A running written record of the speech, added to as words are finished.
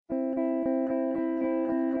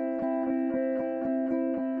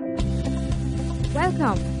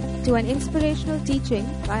Welcome to an inspirational teaching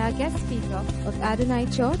by our guest speaker of Adonai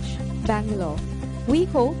Church, Bangalore. We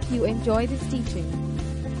hope you enjoy this teaching.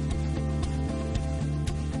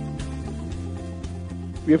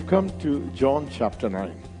 We have come to John chapter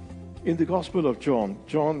 9. In the Gospel of John,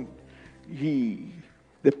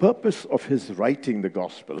 the purpose of his writing the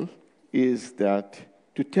Gospel is that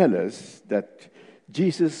to tell us that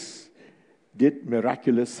Jesus did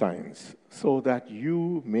miraculous signs so that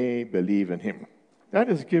you may believe in him. That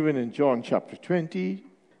is given in John chapter 20,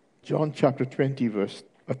 verse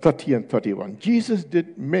 30 and 31. Jesus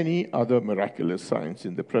did many other miraculous signs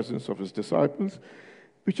in the presence of his disciples,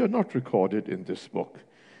 which are not recorded in this book.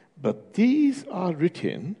 But these are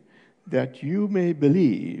written that you may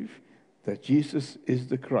believe that Jesus is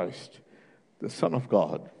the Christ, the Son of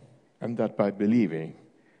God, and that by believing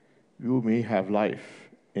you may have life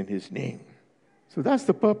in his name. So that's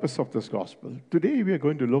the purpose of this gospel. Today we are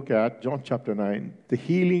going to look at John chapter 9, the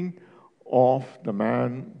healing of the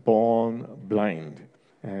man born blind.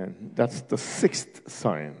 And that's the sixth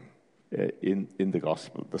sign in the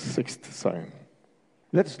gospel, the sixth sign.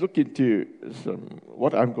 Let's look into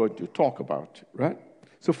what I'm going to talk about, right?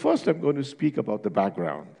 So first I'm going to speak about the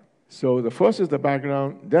background. So the first is the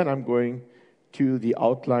background, then I'm going to the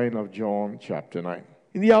outline of John chapter 9.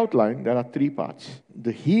 In the outline, there are three parts.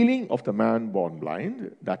 The healing of the man born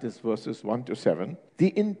blind, that is verses 1 to 7.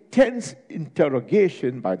 The intense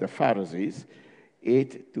interrogation by the Pharisees,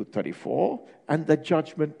 8 to 34. And the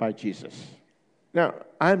judgment by Jesus. Now,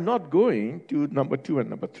 I'm not going to number 2 and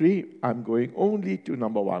number 3. I'm going only to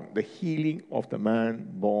number 1, the healing of the man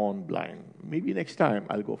born blind. Maybe next time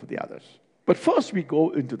I'll go for the others. But first we go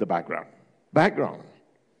into the background. Background.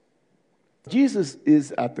 Jesus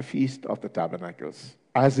is at the Feast of the Tabernacles.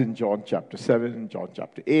 As in John chapter 7, John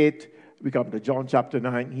chapter 8, we come to John chapter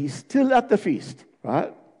 9, he's still at the feast,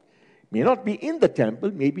 right? May not be in the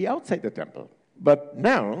temple, maybe outside the temple. But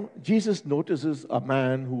now, Jesus notices a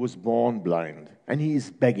man who was born blind, and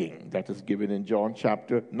he's begging. That is given in John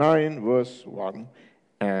chapter 9, verse 1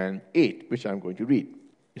 and 8, which I'm going to read.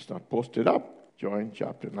 It's not posted up. John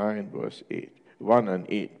chapter 9, verse 1 and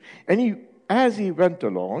 8. And as he went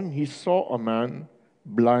along, he saw a man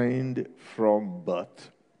blind from birth.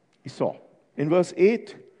 He saw. In verse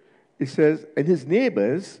 8, it says, and his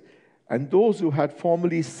neighbors and those who had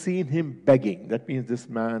formerly seen him begging. That means this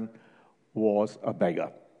man was a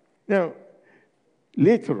beggar. Now,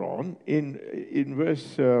 later on, in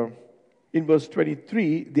verse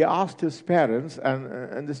 23, they asked his parents,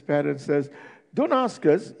 and his parents says, don't ask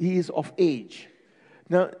us, he is of age.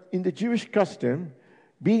 Now, in the Jewish custom,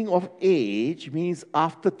 being of age means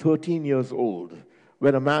after 13 years old,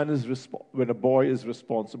 when when a boy is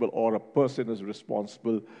responsible or a person is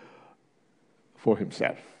responsible for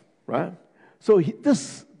himself, right? So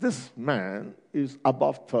this man is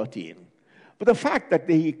above 13. But the fact that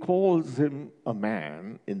he calls him a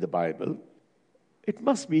man in the Bible, it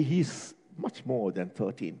must be he's much more than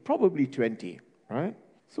 13, probably 20, right?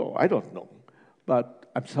 So I don't know, but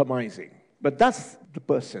I'm surmising. But that's the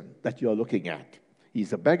person that you're looking at.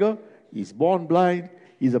 He's a beggar, he's born blind,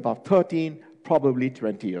 he's about 13, probably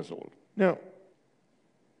 20 years old. Now,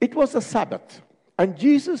 it was a Sabbath, and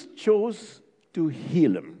Jesus chose to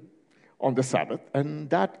heal him on the Sabbath, and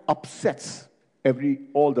that upsets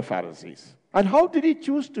all the Pharisees. And how did he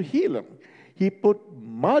choose to heal him? He put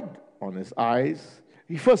mud on his eyes.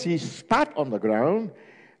 First, he spat on the ground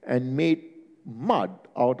and made mud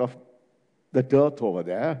out of the dirt over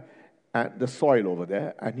there and the soil over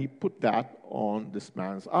there, and he put that on this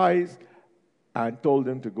man's eyes and told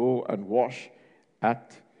him to go and wash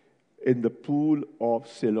in the pool of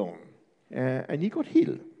Siloam. And he got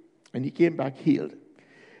healed, and he came back healed.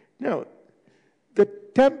 Now, the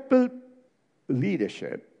temple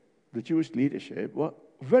leadership, the Jewish leadership, were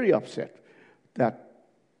very upset that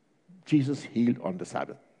Jesus healed on the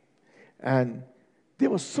Sabbath. And they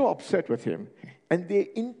were so upset with him, and they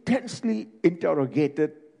intensely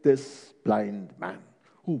interrogated this blind man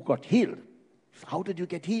who got healed. How did you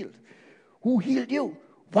get healed? Who healed you?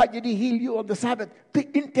 Why did he heal you on the Sabbath? They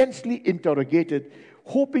intensely interrogated,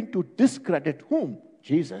 hoping to discredit whom?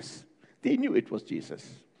 Jesus. They knew it was Jesus.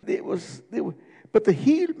 But the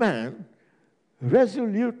healed man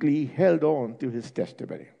resolutely held on to his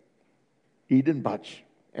testimony. He didn't budge,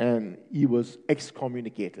 and he was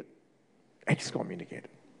excommunicated. Excommunicated.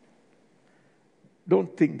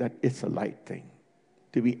 Don't think that it's a light thing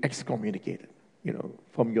to be excommunicated,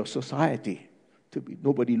 from your society, to be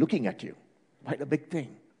nobody looking at you. Quite a big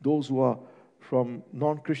thing. Those who are from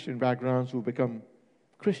non-Christian backgrounds who become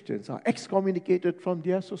Christians are excommunicated from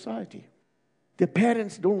their society. Their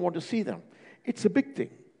parents don't want to see them. It's a big thing.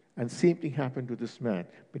 And same thing happened to this man,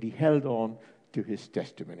 but he held on to his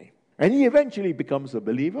testimony. And he eventually becomes a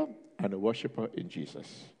believer and a worshiper in Jesus.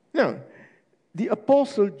 Now, the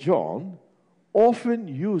Apostle John often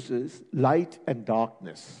uses light and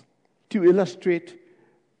darkness to illustrate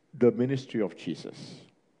the ministry of Jesus.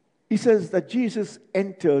 He says that Jesus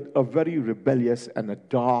entered a very rebellious and a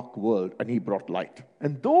dark world, and he brought light.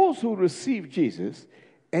 And those who receive Jesus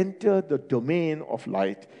enter the domain of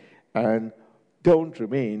light and don't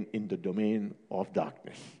remain in the domain of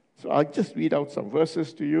darkness. So I'll just read out some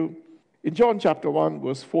verses to you. In John chapter 1,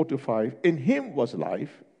 verse 4 to 5, in him was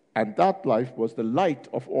life, and that life was the light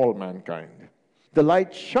of all mankind. The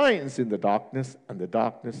light shines in the darkness, and the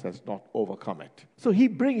darkness has not overcome it. So he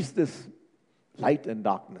brings this light and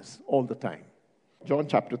darkness all the time. John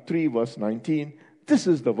chapter 3, verse 19, this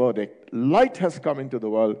is the verdict. Light has come into the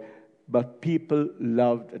world, but people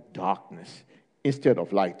loved darkness instead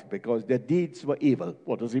of light because their deeds were evil.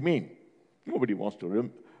 What does he mean? Nobody wants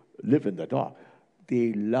to live in the dark.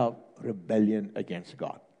 They love rebellion against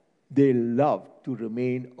God. They love to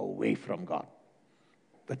remain away from God.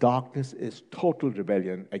 The darkness is total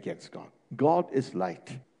rebellion against God. God is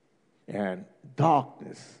light, and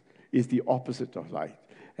darkness is the opposite of light.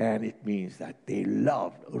 And it means that they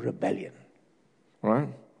loved rebellion, right?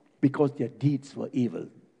 Because their deeds were evil.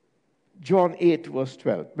 John 8, verse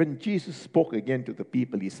 12, when Jesus spoke again to the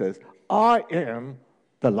people, he says, I am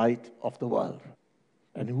the light of the world.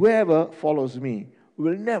 And whoever follows me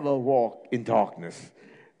will never walk in darkness,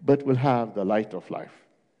 but will have the light of life.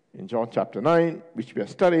 In John chapter 9, which we are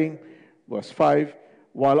studying, verse 5,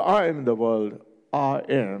 while I am in the world, I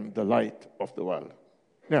am the light of the world.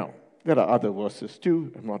 Now, there are other verses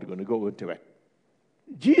too. I'm not going to go into it.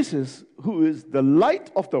 Jesus, who is the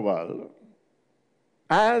light of the world,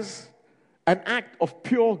 as an act of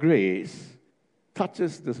pure grace,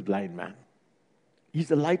 touches this blind man. He's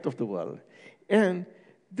the light of the world. And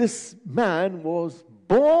this man was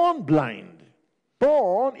born blind,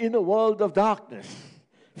 born in a world of darkness,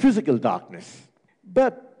 physical darkness.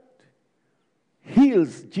 But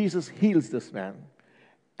Jesus heals this man,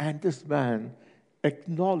 and this man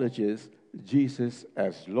acknowledges Jesus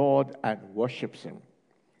as Lord and worships him.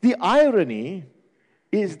 The irony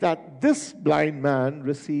is that this blind man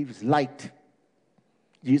receives light.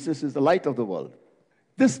 Jesus is the light of the world.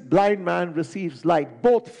 This blind man receives light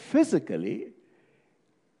both physically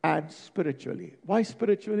and spiritually. Why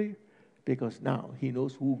spiritually? Because now he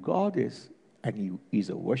knows who God is, and he is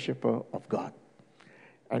a worshiper of God.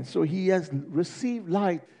 And so he has received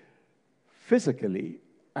light physically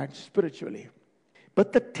and spiritually.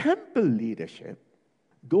 But the temple leadership,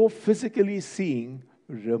 though physically seeing,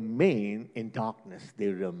 remain in darkness. They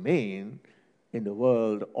remain in the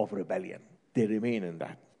world of rebellion. They remain in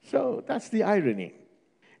that. So that's the irony.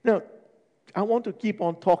 Now, I want to keep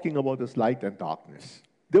on talking about this light and darkness.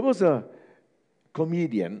 There was a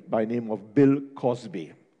comedian by the name of Bill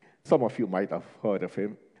Cosby. Some of you might have heard of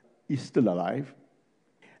him. He's still alive.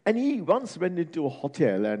 And he once went into a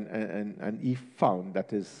hotel and he found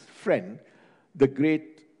that his friend, the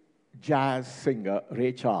great jazz singer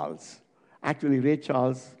Ray Charles. Actually, Ray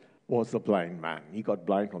Charles was a blind man. He got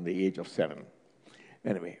blind from the age of 7.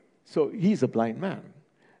 Anyway, so he's a blind man.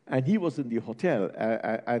 And he was in the hotel,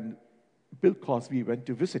 and Bill Cosby went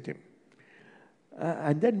to visit him.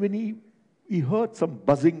 And then when he heard some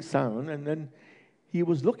buzzing sound, and then he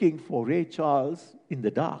was looking for Ray Charles in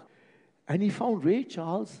the dark. And he found Ray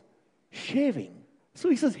Charles shaving. So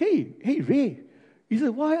he says, hey, Ray. He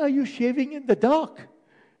said, why are you shaving in the dark?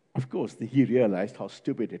 Of course, he realized how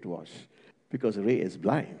stupid it was, because Ray is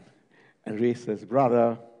blind. And Ray says,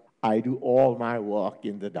 brother, I do all my work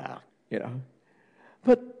in the dark,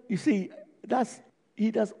 But you see,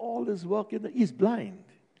 he does all his work he's blind.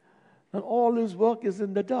 And all his work is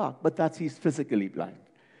in the dark, but he's physically blind.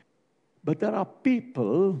 But there are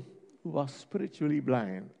people who are spiritually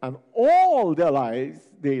blind, and all their lives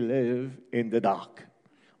they live in the dark.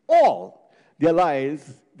 All their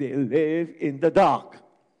lives they live in the dark.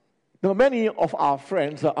 Now, many of our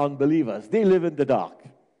friends are unbelievers. They live in the dark.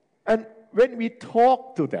 And when we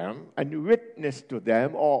talk to them and witness to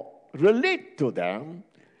them or relate to them,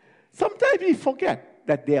 sometimes we forget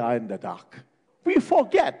that they are in the dark. We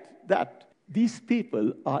forget that these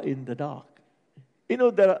people are in the dark.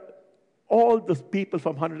 There are all those people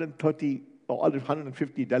from 130 or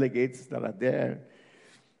 150 delegates that are there,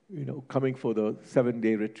 coming for the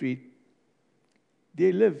 7-day retreat.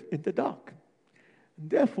 They live in the dark.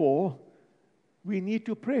 Therefore, we need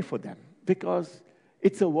to pray for them because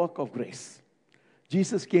it's a work of grace.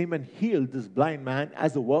 Jesus came and healed this blind man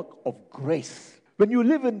as a work of grace. When you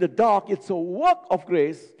live in the dark, it's a work of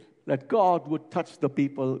grace that God would touch the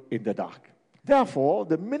people in the dark. Therefore,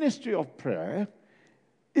 the ministry of prayer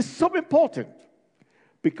is so important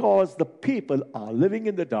because the people are living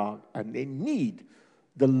in the dark and they need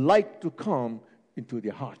the light to come into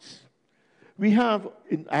their hearts. We have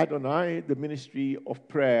in Adonai the ministry of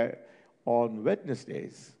prayer on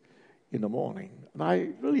Wednesdays in the morning. And I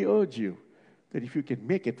really urge you that if you can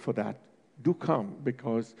make it for that, do come,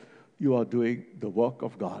 because you are doing the work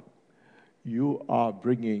of God. You are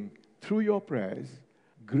bringing, through your prayers,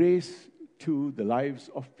 grace to the lives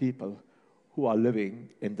of people who are living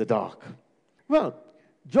in the dark. Well,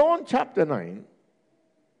 John chapter 9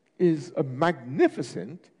 is a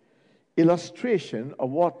magnificent illustration of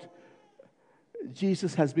what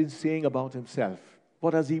Jesus has been saying about himself.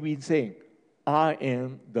 What has he been saying? I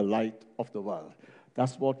am the light of the world.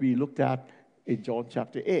 That's what we looked at in John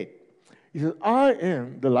chapter 8. He says, I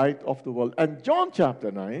am the light of the world. And John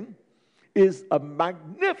chapter 9 is a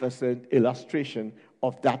magnificent illustration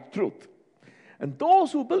of that truth. And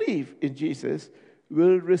those who believe in Jesus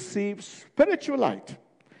will receive spiritual light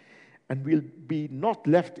and will be not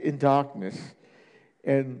left in darkness.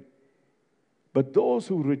 But those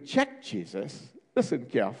who reject Jesus, listen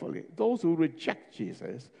carefully, those who reject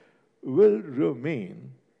Jesus will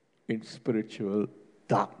remain in spiritual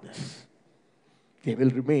darkness. They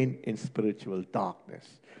will remain in spiritual darkness.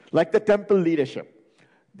 Like the temple leadership,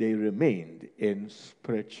 they remained in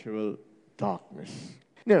spiritual darkness.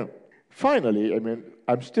 Now, finally,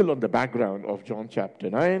 I'm still on the background of John chapter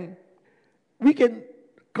 9. We can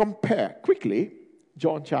compare quickly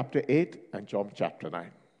John chapter 8 and John chapter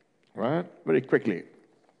 9. Right? Very quickly.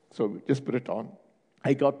 So just put it on.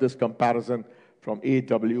 I got this comparison from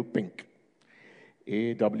A.W. Pink.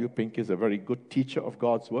 A.W. Pink is a very good teacher of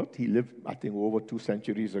God's word. He lived, I think, over 2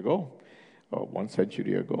 centuries ago, or 1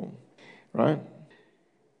 century ago. Right?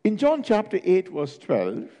 In John chapter 8, verse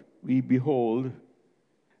 12, we behold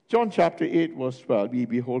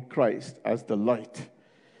Christ as the light,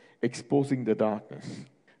 exposing the darkness.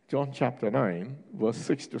 John chapter 9, verse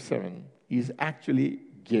 6 to 7, is actually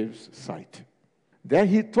gives sight. There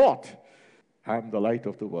he taught, I am the light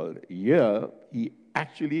of the world. Here, he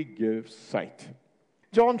actually gives sight.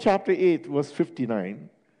 John chapter 8, verse 59,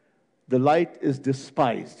 the light is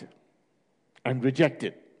despised and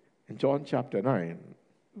rejected. In John chapter 9,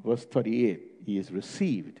 verse 38, he is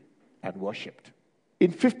received and worshipped.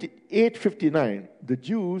 In 8:59, the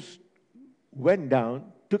Jews went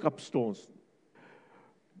down, took up stones.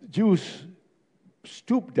 The Jews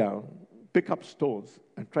stooped down, picked up stones,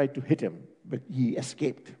 and tried to hit him, but he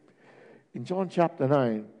escaped. In John chapter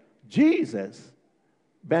 9, Jesus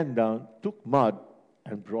bent down, took mud,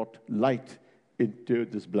 and brought light into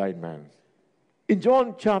this blind man. In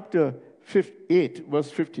John chapter 8, verse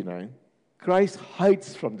 59, Christ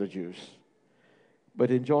hides from the Jews. But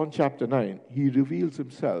in John chapter 9, he reveals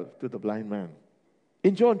himself to the blind man.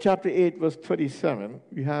 In John chapter 8, verse 37,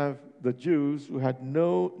 we have the Jews who had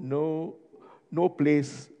no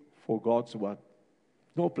place for God's word.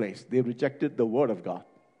 No place. They rejected the word of God.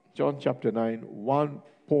 John chapter 9, one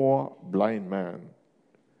poor blind man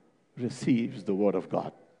receives the word of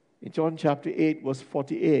God. In John chapter 8, verse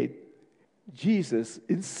 48, Jesus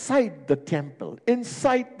inside the temple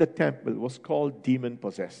was called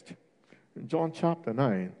demon-possessed. In John chapter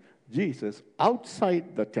 9, Jesus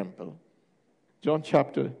outside the temple. John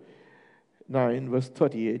chapter 9, verse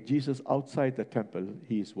 38, Jesus outside the temple,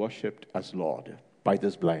 he is worshipped as Lord by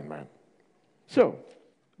this blind man. So,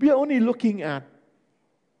 we are only looking at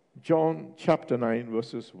John chapter 9,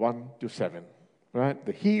 verses 1 to 7. Right?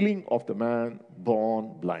 The healing of the man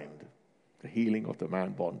born blind. The healing of the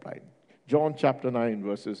man born blind. John chapter 9,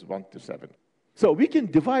 verses 1 to 7. So we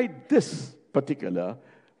can divide this particular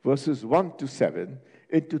verses 1 to 7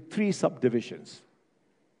 into 3 subdivisions.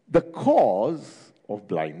 The cause of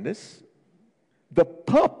blindness, the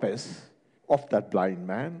purpose of that blind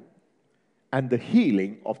man, and the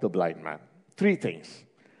healing of the blind man. 3 things.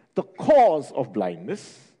 The cause of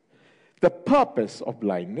blindness, the purpose of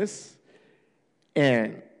blindness,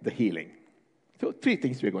 and the healing. So 3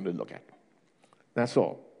 things we're going to look at. That's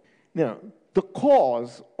all. Now, the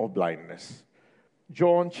cause of blindness.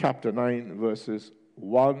 John chapter 9, verses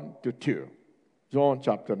 1 to 2. John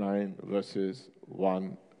chapter 9, verses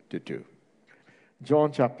 1 to 2.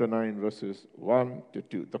 John chapter 9, verses 1 to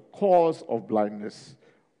 2. The cause of blindness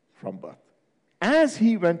from birth. As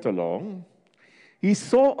he went along, he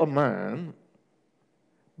saw a man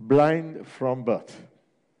blind from birth.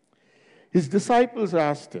 His disciples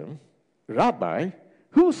asked him, Rabbi,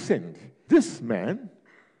 who sinned, this man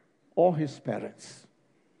or his parents,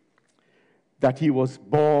 that he was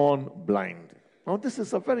born blind? Now, this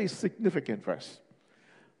is a very significant verse.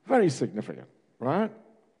 Very significant, right?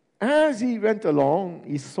 As he went along,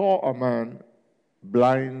 he saw a man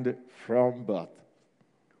blind from birth.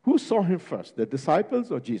 Who saw him first, the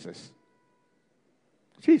disciples or Jesus?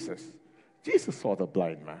 Jesus. Jesus saw the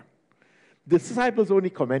blind man. The disciples only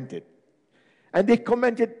commented. And they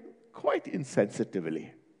commented quite insensitively.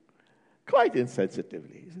 Quite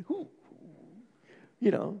insensitively. He said, who?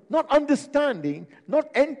 Not understanding, not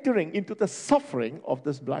entering into the suffering of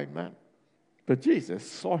this blind man. But Jesus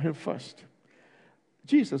saw him first.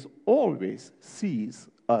 Jesus always sees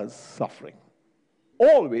us suffering.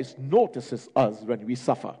 Always notices us when we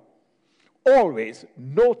suffer. Always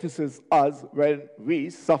notices us when we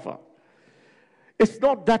suffer. It's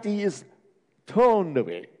not that he is turned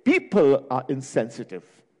away. People are insensitive.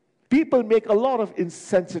 People make a lot of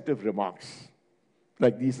insensitive remarks,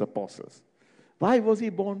 like these apostles. Why was he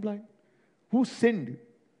born blind? Who sinned?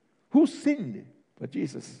 Who sinned? But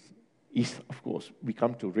Jesus, of course, we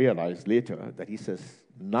come to realize later that he says,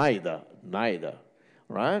 neither.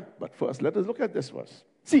 Right? But first, let us look at this verse.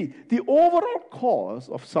 See, the overall cause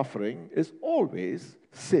of suffering is always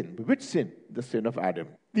sin. Which sin? The sin of Adam.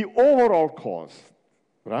 The overall cause,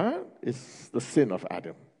 right, is the sin of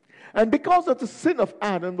Adam. And because of the sin of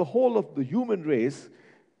Adam, the whole of the human race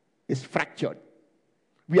is fractured.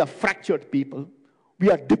 We are fractured people. We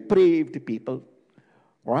are depraved people.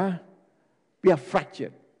 Right? We are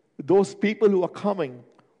fractured. Those people who are coming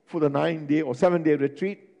for the 9-day or 7-day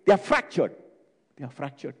retreat, they are fractured. They are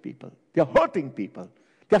fractured people. They are hurting people.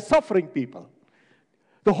 They are suffering people.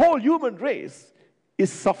 The whole human race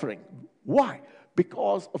is suffering. Why?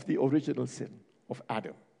 Because of the original sin of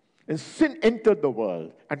Adam. And sin entered the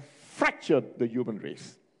world and fractured the human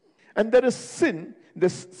race. And there is sin,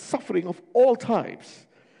 there's suffering of all types.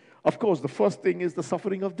 Of course, the first thing is the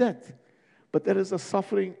suffering of death. But there is a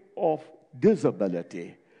suffering of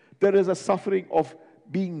disability. There is a suffering of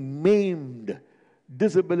being maimed,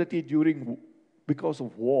 disability because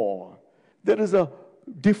of war. There is a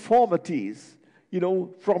deformities,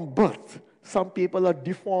 from birth. Some people are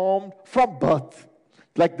deformed from birth,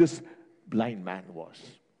 like this blind man was.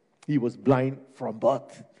 He was blind from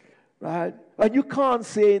birth, right? And you can't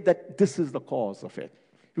say that this is the cause of it.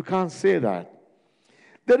 You can't say that.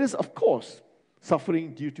 There is, of course,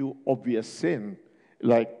 suffering due to obvious sin,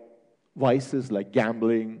 like vices like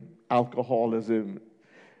gambling, alcoholism,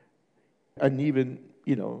 and even,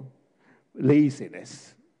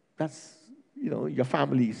 laziness. That's, your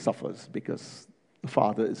family suffers because the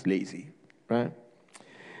father is lazy, right?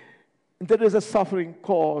 There is a suffering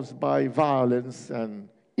caused by violence and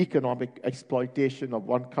economic exploitation of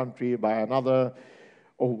one country by another,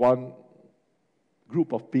 or one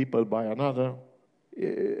group of people by another.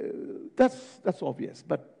 That's obvious.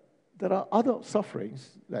 But there are other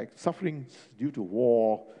sufferings, like sufferings due to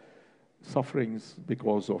war, sufferings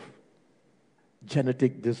because of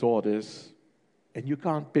genetic disorders, and you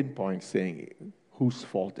can't pinpoint saying whose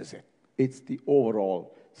fault is it. It's the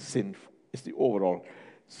overall sin. It's the overall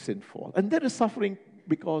sinful. And there is suffering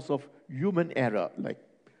because of human error, like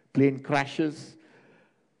plane crashes,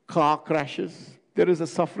 car crashes. There is a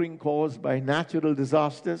suffering caused by natural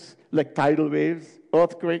disasters like tidal waves,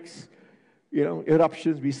 earthquakes,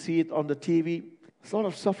 eruptions. We see it on the TV. It's a lot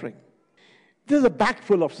of suffering. There's a bag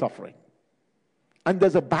full of suffering. And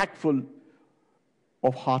there's a bag full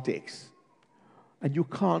of heartaches. And you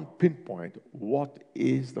can't pinpoint what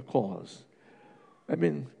is the cause. I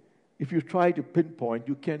mean, if you try to pinpoint,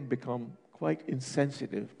 you can become quite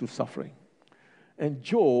insensitive to suffering. And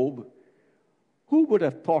Job, who would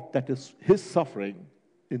have thought that his suffering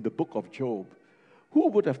in the book of Job, who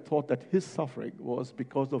would have thought that his suffering was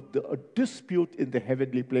because of a dispute in the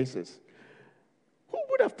heavenly places? Who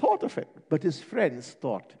would have thought of it? But his friends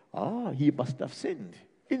thought, he must have sinned.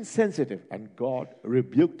 Insensitive. And God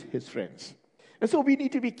rebuked his friends. And so we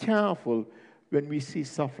need to be careful when we see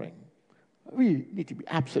suffering. We need to be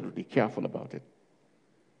absolutely careful about it.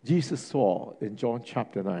 Jesus saw in John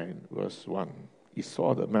chapter 9, verse 1, he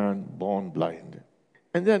saw the man born blind.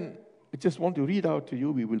 And then I just want to read out to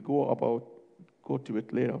you. We will go to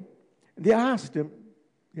it later. They asked him,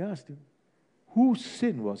 whose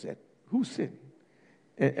sin was it? Whose sin?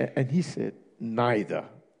 And he said, neither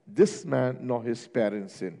this man nor his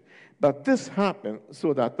parents sinned. But this happened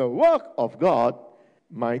so that the work of God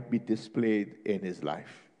might be displayed in his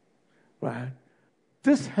life. Right?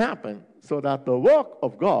 This happened so that the work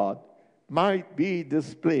of God might be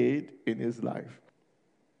displayed in his life.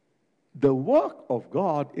 The work of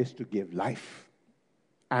God is to give life,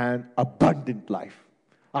 and abundant life.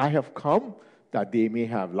 I have come that they may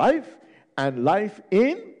have life, and life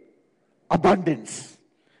in abundance.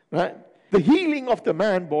 Right? The healing of the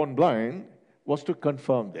man born blind was to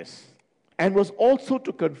confirm this, and was also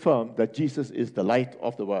to confirm that Jesus is the light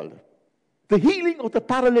of the world. The healing of the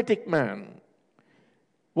paralytic man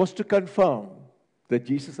was to confirm that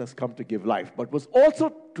Jesus has come to give life, but was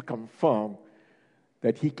also to confirm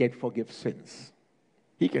that he can forgive sins.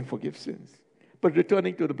 He can forgive sins. But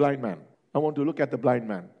returning to the blind man, I want to look at the blind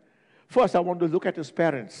man. First, I want to look at his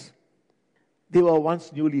parents. They were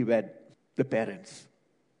once newlywed, the parents.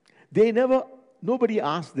 Nobody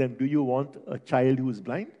asked them, do you want a child who is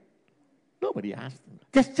blind? Nobody asked them.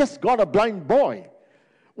 They just got a blind boy.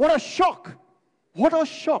 What a shock. What a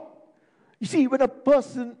shock. You see, when a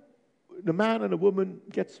person, the man and a woman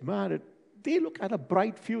gets married, they look at a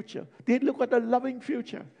bright future. They look at a loving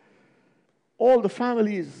future. All the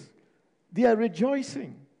families, they are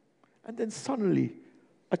rejoicing. And then suddenly,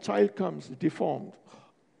 a child comes deformed.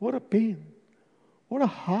 What a pain. What a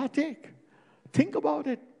heartache. Think about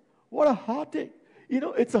it. What a heartache.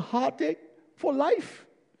 It's a heartache for life.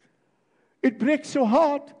 It breaks your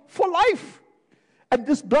heart for life. And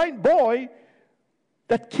this blind boy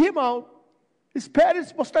that came out, his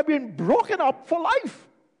parents must have been broken up for life.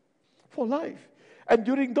 For life. And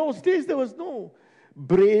during those days, there was no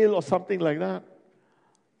braille or something like that.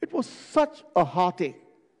 It was such a heartache.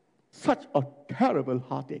 Such a terrible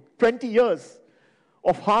heartache. 20 years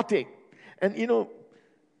of heartache. And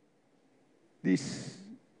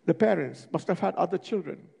the parents must have had other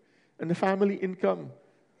children. And the family income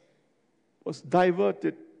was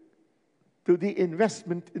diverted to the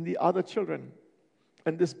investment in the other children.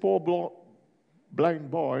 And this poor blind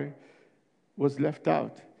boy was left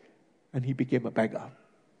out. And he became a beggar.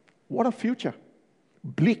 What a future.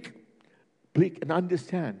 Bleak. Bleak. And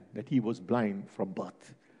understand that he was blind from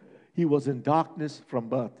birth. He was in darkness from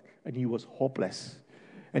birth. And he was hopeless.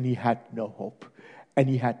 And he had no hope. And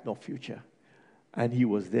he had no future. And he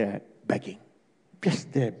was there begging.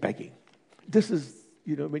 Just there begging. This is,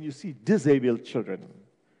 when you see disabled children.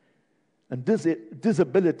 And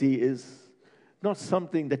disability is not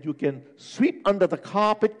something that you can sweep under the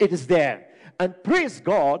carpet. It is there. And praise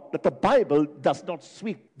God that the Bible does not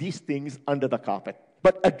sweep these things under the carpet,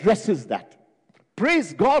 but addresses that.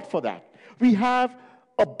 Praise God for that. We have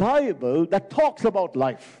a Bible that talks about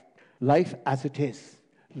life. Life as it is.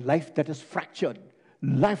 Life that is fractured.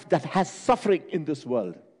 Life that has suffering in this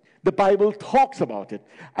world. The Bible talks about it.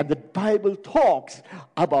 And the Bible talks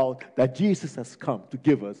about that Jesus has come to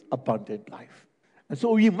give us abundant life. And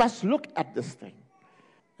so we must look at this thing.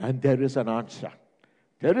 And there is an answer.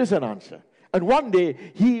 There is an answer. And one day,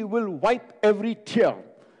 he will wipe every tear.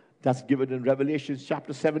 That's given in Revelation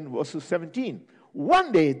chapter 7, verses 17.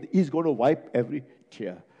 One day, he's going to wipe every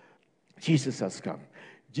tear. Jesus has come.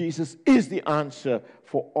 Jesus is the answer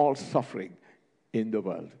for all suffering in the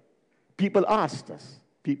world. People ask us,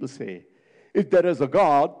 people say, if there is a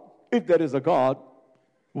God,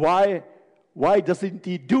 why doesn't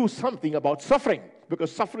he do something about suffering?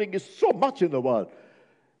 Because suffering is so much in the world.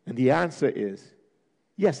 And the answer is,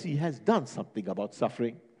 yes, he has done something about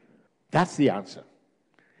suffering. That's the answer.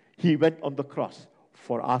 He went on the cross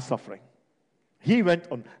for our suffering.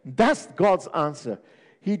 That's God's answer.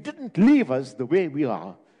 He didn't leave us the way we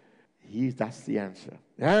are. That's the answer.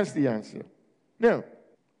 That's the answer. Now,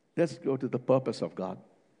 let's go to the purpose of God.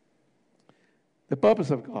 The purpose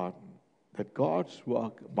of God, that God's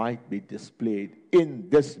work might be displayed in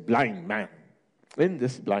this blind man. In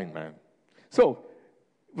this blind man. So,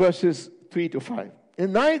 verses 3 to 5.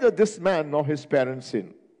 And neither this man nor his parents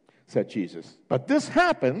sinned, said Jesus. But this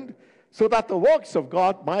happened so that the works of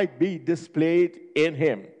God might be displayed in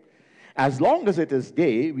him. As long as it is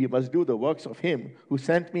day, we must do the works of him who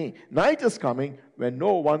sent me. Night is coming when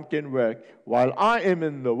no one can work. While I am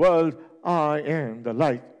in the world, I am the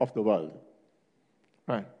light of the world.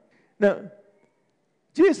 Right. Now,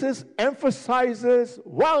 Jesus emphasizes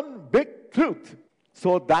one big truth,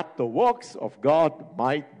 so that the works of God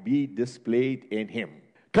might be displayed in him.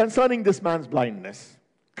 Concerning this man's blindness,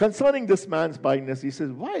 he says,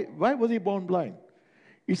 why was he born blind?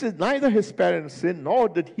 He says, neither his parents sinned, nor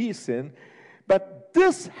did he sin, but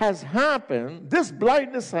this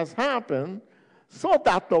blindness has happened, so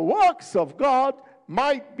that the works of God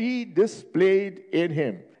might be displayed in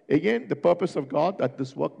him. Again, the purpose of God, that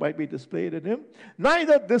this work might be displayed in him.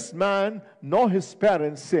 Neither this man nor his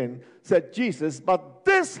parents sinned, said Jesus, but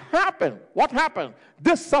this happened. What happened?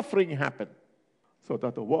 This suffering happened, so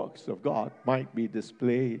that the works of God might be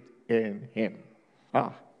displayed in him.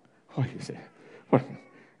 What you say? What?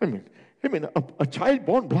 I mean, a child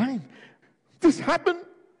born blind. This happened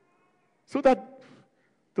so that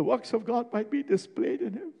the works of God might be displayed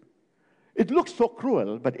in him. It looks so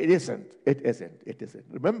cruel, but it isn't. It isn't.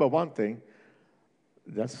 Remember one thing.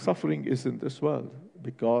 that suffering is in this world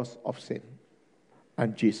because of sin.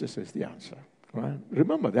 And Jesus is the answer. Right?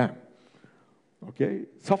 Remember that. Okay?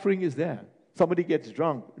 Suffering is there. Somebody gets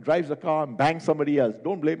drunk, drives a car and bangs somebody else.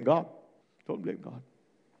 Don't blame God. Don't blame God.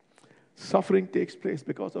 Suffering takes place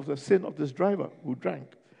because of the sin of this driver who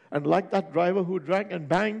drank. And like that driver who drank and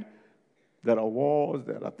banged, there are wars,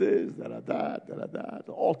 there are this, there are that,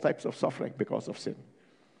 all types of suffering because of sin.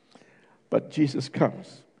 But Jesus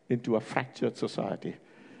comes into a fractured society,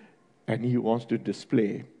 and he wants to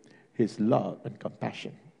display his love and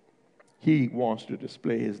compassion. He wants to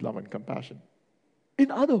display his love and compassion.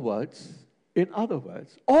 In other words,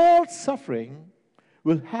 all suffering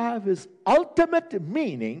will have his ultimate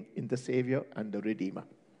meaning in the Savior and the Redeemer.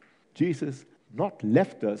 Jesus not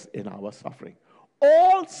left us in our suffering.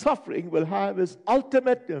 All suffering will have its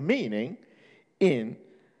ultimate meaning in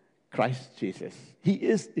Christ Jesus. He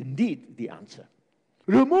is indeed the answer.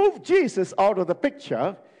 Remove Jesus out of the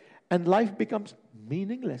picture and life becomes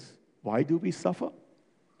meaningless. Why do we suffer?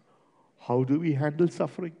 How do we handle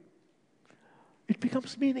suffering? It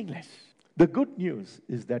becomes meaningless. The good news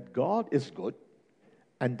is that God is good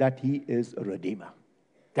and that he is a redeemer.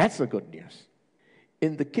 That's the good news.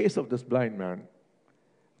 In the case of this blind man,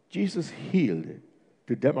 Jesus healed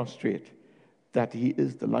to demonstrate that he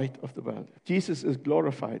is the light of the world. Jesus is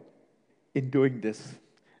glorified in doing this,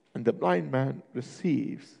 and the blind man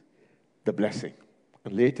receives the blessing.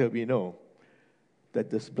 And later we know that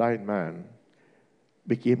this blind man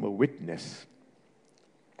became a witness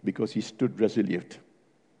because he stood resolute.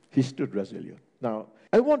 He stood resolute. Now,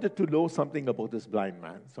 I wanted to know something about this blind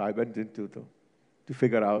man, so I went into to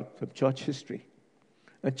figure out some church history.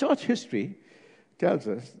 And church history tells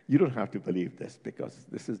us, you don't have to believe this because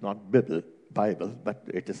this is not Bible, but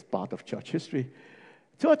it is part of church history.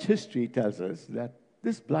 Church history tells us that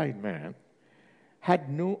this blind man had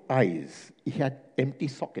no eyes. He had empty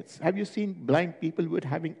sockets. Have you seen blind people with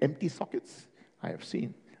having empty sockets? I have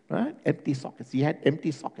seen, right? Empty sockets. He had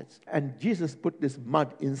empty sockets. And Jesus put this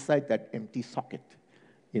mud inside that empty socket,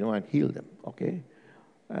 and healed them, okay?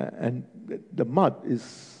 And the mud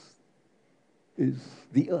is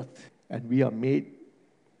the earth. And we are made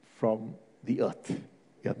from the earth.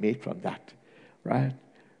 We are made from that, right?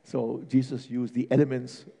 So Jesus used the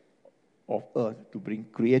elements of earth to bring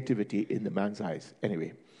creativity in the man's eyes.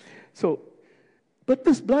 Anyway, but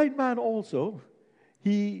this blind man also,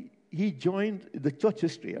 he joined the church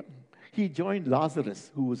history. He joined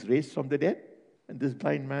Lazarus, who was raised from the dead. And this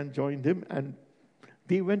blind man joined him, and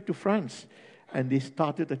they went to France. And they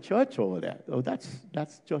started a church over there. Oh, that's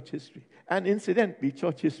church history. And incidentally,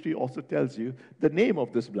 church history also tells you the name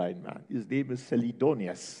of this blind man. His name is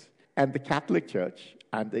Celadonius. And the Catholic Church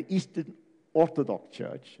and the Eastern Orthodox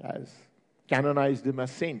Church has canonized him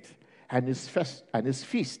as saint. And his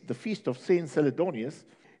feast, the feast of Saint Celadonius,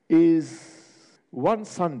 is one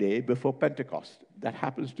Sunday before Pentecost.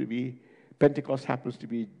 Pentecost happens to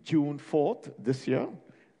be June 4th this year.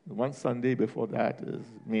 One Sunday before that is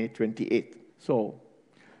May 28th. So,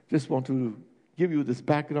 just want to give you this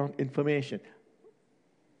background information.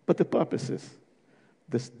 But the purpose is,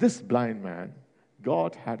 this blind man,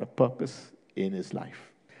 God had a purpose in his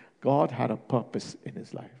life. God had a purpose in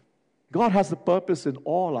his life. God has a purpose in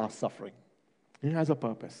all our suffering. He has a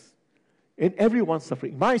purpose. In everyone's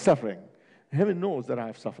suffering, my suffering, heaven knows that I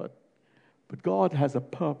have suffered. But God has a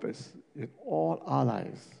purpose in all our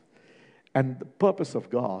lives. And the purpose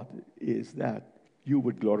of God is that you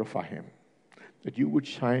would glorify him, that you would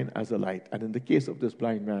shine as a light. And in the case of this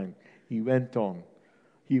blind man, he went on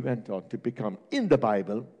to become, in the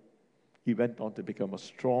Bible, he went on to become a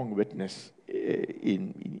strong witness.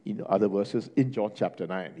 In other verses, in John chapter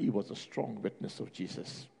 9, he was a strong witness of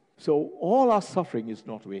Jesus. So all our suffering is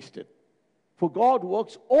not wasted. For God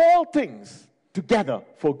works all things together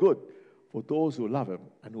for good for those who love him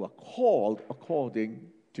and who are called according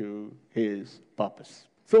to his purpose.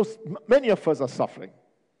 So many of us are suffering.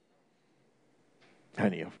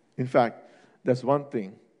 In fact, there's one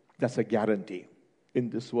thing that's a guarantee. In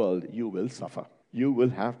this world, you will suffer. You will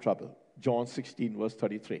have trouble. John 16, verse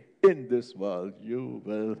 33. In this world, you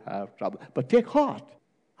will have trouble. But take heart.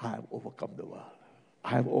 I have overcome the world.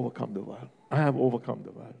 I have overcome the world. I have overcome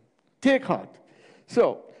the world. Take heart.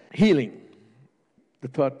 So, healing. The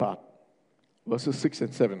third part. Verses 6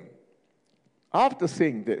 and 7. After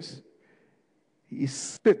saying this, he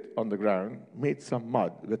spit on the ground, made some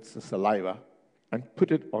mud with the saliva, and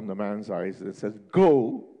put it on the man's eyes. And it says,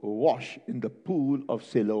 go wash in the pool of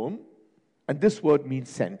Siloam. And this word means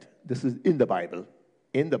sent. This is in the Bible.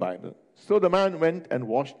 In the Bible. So the man went and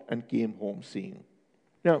washed and came home seeing.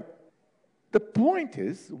 Now, the point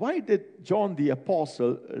is, why did John the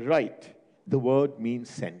Apostle write the word means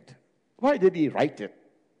sent. Why did he write it?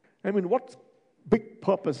 I mean, what big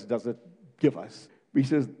purpose does it give us? He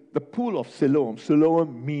says, the pool of Siloam.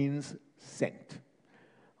 Siloam means sent.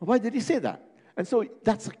 Why did he say that? And so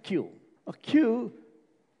that's a cue. A cue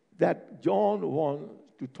that John wants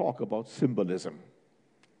to talk about symbolism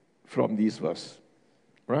from these verses.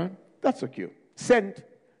 Right? That's a cue. Sent.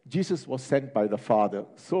 Jesus was sent by the Father.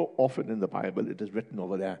 So often in the Bible it is written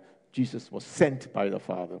over there, Jesus was sent by the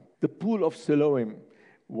Father. The pool of Siloam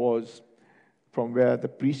was from where the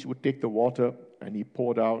priest would take the water and he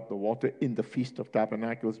poured out the water in the Feast of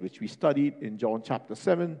Tabernacles, which we studied in John chapter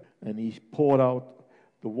 7. And he poured out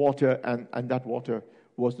the water, and that water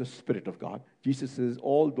was the Spirit of God. Jesus says,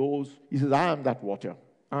 he says, I am that water.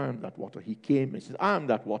 I am that water. He came and says, I am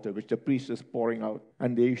that water, which the priest is pouring out.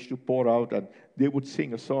 And they used to pour out, and they would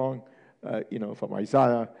sing a song, from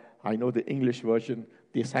Isaiah. I know the English version.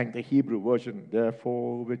 They sang the Hebrew version.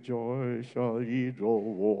 Therefore with joy shall ye draw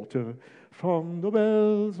water from the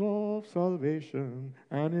wells of salvation.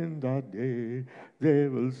 And in that day they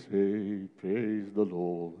will say, praise the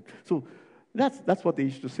Lord. So that's what they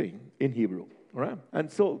used to sing in Hebrew. All right?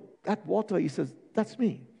 And so that water, he says, that's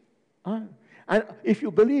me. And if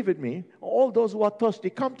you believe in me, all those who are thirsty,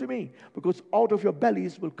 come to me, because out of your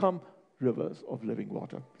bellies will come rivers of living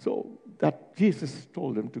water. So that Jesus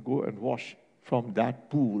told them to go and wash from that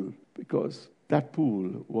pool, because that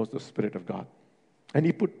pool was the Spirit of God. And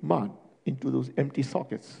he put mud into those empty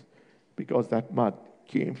sockets, because that mud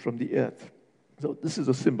came from the earth. So this is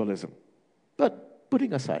a symbolism. But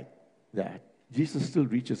putting aside that, Jesus still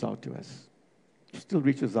reaches out to us. He still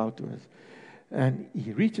reaches out to us. And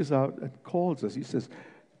he reaches out and calls us. He says,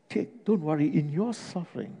 don't worry, in your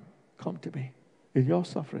suffering, come to me. In your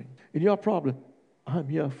suffering, in your problem, I'm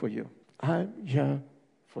here for you. I'm here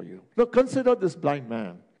for you. Now consider this blind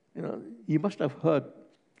man. He must have heard,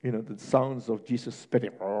 the sounds of Jesus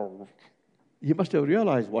spitting. He must have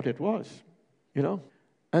realized what it was,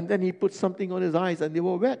 And then he put something on his eyes and they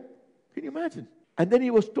were wet. Can you imagine? And then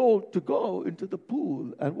he was told to go into the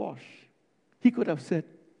pool and wash. He could have said,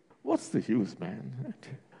 what's the use, man?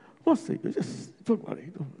 What's the use? Just don't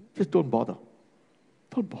worry. Just don't bother.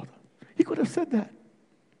 Don't bother. He could have said that.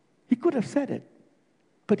 He could have said it.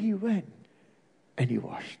 But he went and he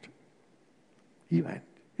washed. He went.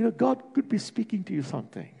 God could be speaking to you some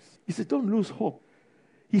things. He said, don't lose hope.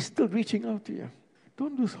 He's still reaching out to you.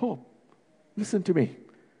 Don't lose hope. Listen to me.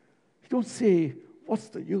 Don't say, what's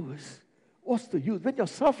the use? What's the use? When you're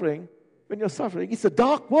suffering, it's a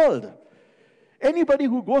dark world. Anybody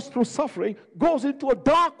who goes through suffering goes into a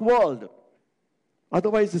dark world.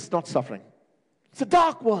 Otherwise, it's not suffering. It's a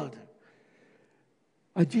dark world.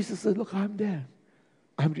 And Jesus said, look, I'm there.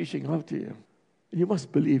 I'm reaching out to you. You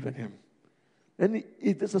must believe in him. And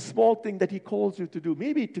it is a small thing that he calls you to do.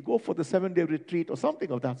 Maybe to go for the 7-day retreat or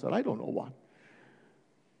something of that sort. I don't know what.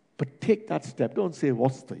 But take that step. Don't say,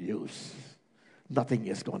 what's the use? Nothing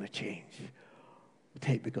is going to change.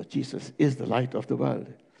 Take, because Jesus is the light of the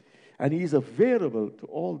world. And he is available to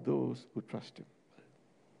all those who trust him.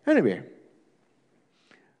 Anyway,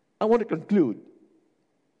 I want to conclude.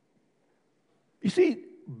 You see,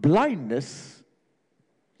 blindness,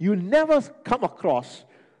 you never come across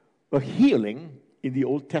a healing in the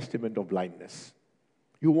Old Testament of blindness.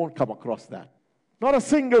 You won't come across that. Not a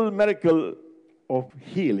single miracle of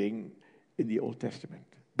healing in the Old Testament.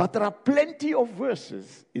 But there are plenty of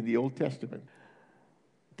verses in the Old Testament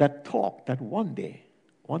that talk that one day,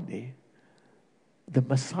 the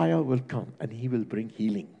Messiah will come and he will bring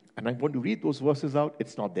healing. And I'm going to read those verses out.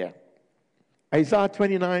 It's not there. Isaiah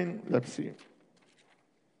 29, let's see.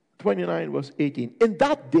 29 verse 18. In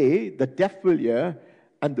that day, the deaf will hear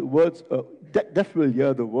and the words, deaf will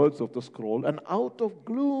hear the words of the scroll, and out of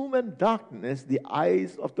gloom and darkness, the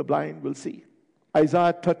eyes of the blind will see.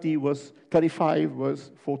 Isaiah 35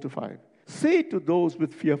 verse 4 to 5. Say to those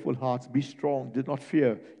with fearful hearts, be strong, do not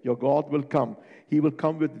fear. Your God will come. He will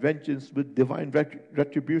come with vengeance, with divine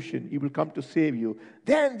retribution. He will come to save you.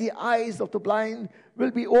 Then the eyes of the blind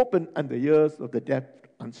will be opened and the ears of the deaf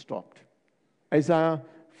unstopped. Isaiah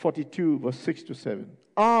 42 verse 6 to 7.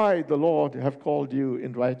 I, the Lord, have called you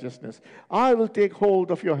in righteousness. I will take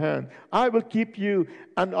hold of your hand. I will keep you,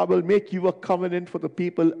 and I will make you a covenant for the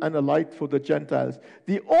people and a light for the Gentiles.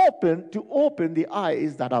 To open the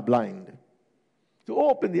eyes that are blind. To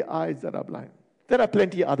open the eyes that are blind. There are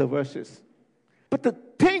plenty of other verses. But the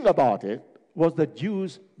thing about it was the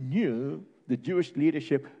Jewish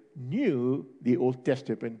leadership knew the Old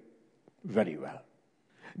Testament very well.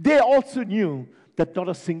 They also knew that not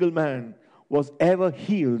a single man was ever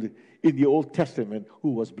healed in the Old Testament who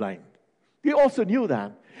was blind. They also knew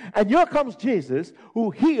that. And here comes Jesus,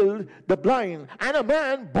 who healed the blind. And a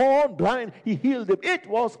man born blind, he healed him. It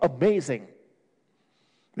was amazing.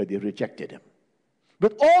 But they rejected him.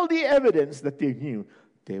 With all the evidence that they knew,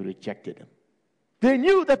 they rejected him. They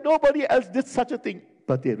knew that nobody else did such a thing,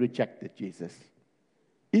 but they rejected Jesus.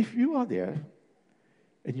 If you are there,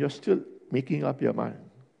 and you're still making up your mind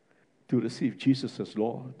to receive Jesus as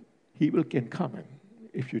Lord, He can come in.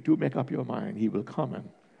 If you do make up your mind, He will come in,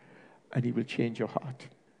 and He will change your heart.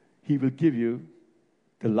 He will give you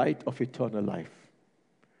the light of eternal life.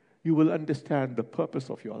 You will understand the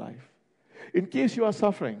purpose of your life. In case you are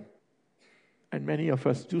suffering, and many of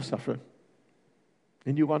us do suffer,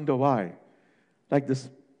 and you wonder why. Like this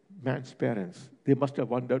man's parents, they must have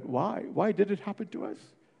wondered why. Why did it happen to us?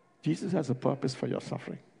 Jesus has a purpose for your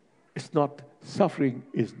suffering. Suffering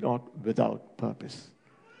is not without purpose.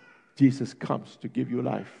 Jesus comes to give you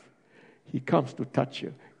life. He comes to touch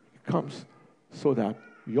you. He comes so that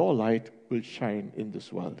your light will shine in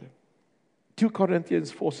this world. 2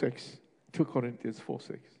 Corinthians 4:6. 2 Corinthians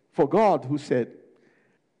 4:6. For God, who said,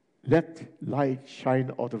 "Let light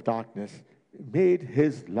shine out of darkness," made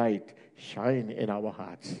His light shine in our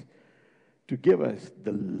hearts to give us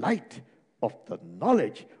the light of the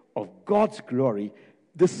knowledge of God's glory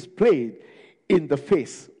displayed in the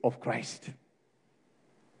face of Christ.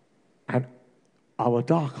 And our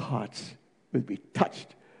dark hearts will be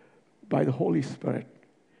touched by the Holy Spirit.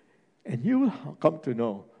 And you will come to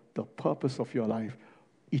know the purpose of your life,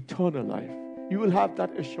 eternal life. You will have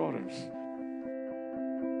that assurance.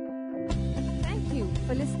 Thank you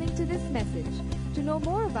for listening to this message. To know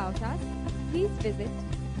more about us, please visit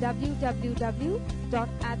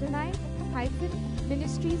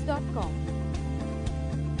www.adonai-ministries.com.